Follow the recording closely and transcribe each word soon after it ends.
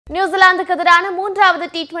நியூசிலாந்துக்கு எதிரான மூன்றாவது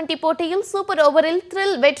T20 போட்டியில் சூப்பர் ஓவரில்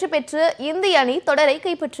த்ரில் வெற்றி பெற்று இந்திய அணி தொடரை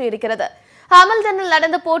கைப்பற்றியிருக்கிறது. ஹாமில்டனில்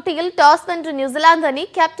நடந்த போட்டியில் டாஸ் வென்ற நியூசிலாந்து அணி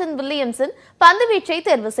கேப்டன் வில்லியம்சன் பந்துவீச்சை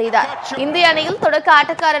தேர்வு செய்தார். இந்திய அணியில் தொடக்க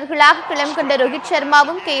ஆட்டக்காரர்களாக களம் கண்ட ரோஹித்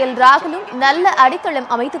சர்மாவும் KL ராகுலும் நல்ல அடித்தளம்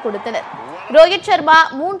அமைத்துக் கொடுத்தனர். ரோஹித் சர்மா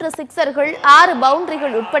 3 சிக்சர்கள் 6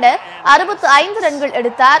 பவுண்டரிகள் உட்பட 65 ரன்கள்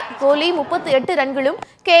எடுத்தார். கோலி 38 ரன்களும்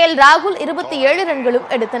KL ராகுல் 27 ரன்களும்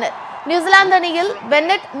எடுத்தனர். நியூசிலாந்து அணியில்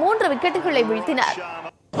பென்னட் 3 விக்கெட்டுகளை வீழ்த்தினார்.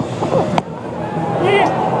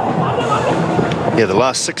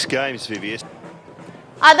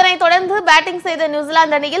 அதனைத் தொடர்ந்து பேட்டிங் செய்த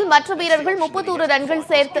நியூசிலாந்து அணியில் மற்ற வீரர்கள் 31 ரன்கள்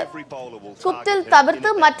சேர்த்து குப்டில் தவிர்த்து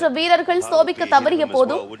மற்ற வீரர்கள் சோபிக்க தவறிய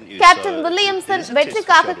போதும் கேப்டன் வில்லியம்சன்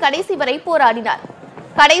வெற்றிக்காக கடைசி வரை போராடினார்.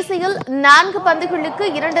 கடைசியில் 4 பந்துகளுக்கு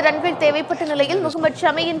 2 ரன்கள் தேவைப்பட்ட நிலையில் முகமது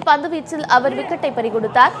ஷமியின் பந்துவீச்சில் அவர் விக்கெட்டை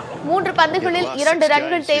பறிகொடுத்தார். 3 பந்துகளில் 2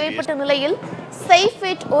 ரன்கள் தேவைப்பட்ட நிலையில்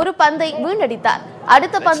சைஃபேட் ஒரு பந்தை வீணடித்தார்.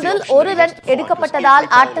 அடுத்த பந்தில் 1 ரன் எடுக்கப்பட்டதால்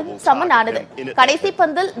ஆட்டம் சமனானது. கடைசி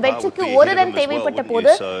பந்தில் வெற்றிக்கு 1 ரன் தேவைப்பட்ட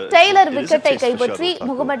போது டெய்லர் விக்கெட்டை கைப்பற்றி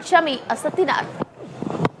முகமது ஷமி அசத்தினார்.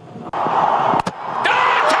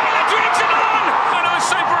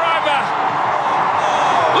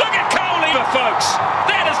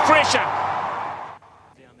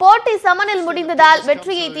 போட்டி சமனில் முடிந்ததால்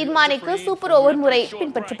வெற்றியை தீர்மானிக்க சூப்பர் ஓவர் முறை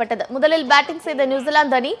பின்பற்றப்பட்டது. முதலில் பேட்டிங் செய்த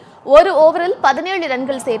நியூசிலாந்து அணி ஒரு ஓவரில் 17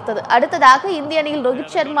 ரன்கள் சேர்த்தது. அடுத்ததாக இந்திய அணியில்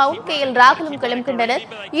ரோஹித் சர்மாவும் KL ராகுலும் களம் கண்டனர்.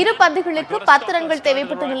 2 பந்துகளுக்கு 10 ரன்கள்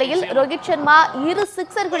தேவைப்பட்ட நிலையில் ரோஹித் சர்மா 2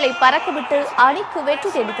 சிக்சர்களை பறக்கவிட்டு அணிக்கு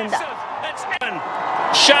வெற்றி தேடி தந்தார்.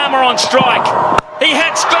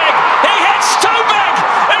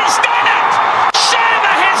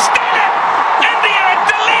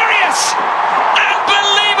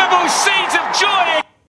 Season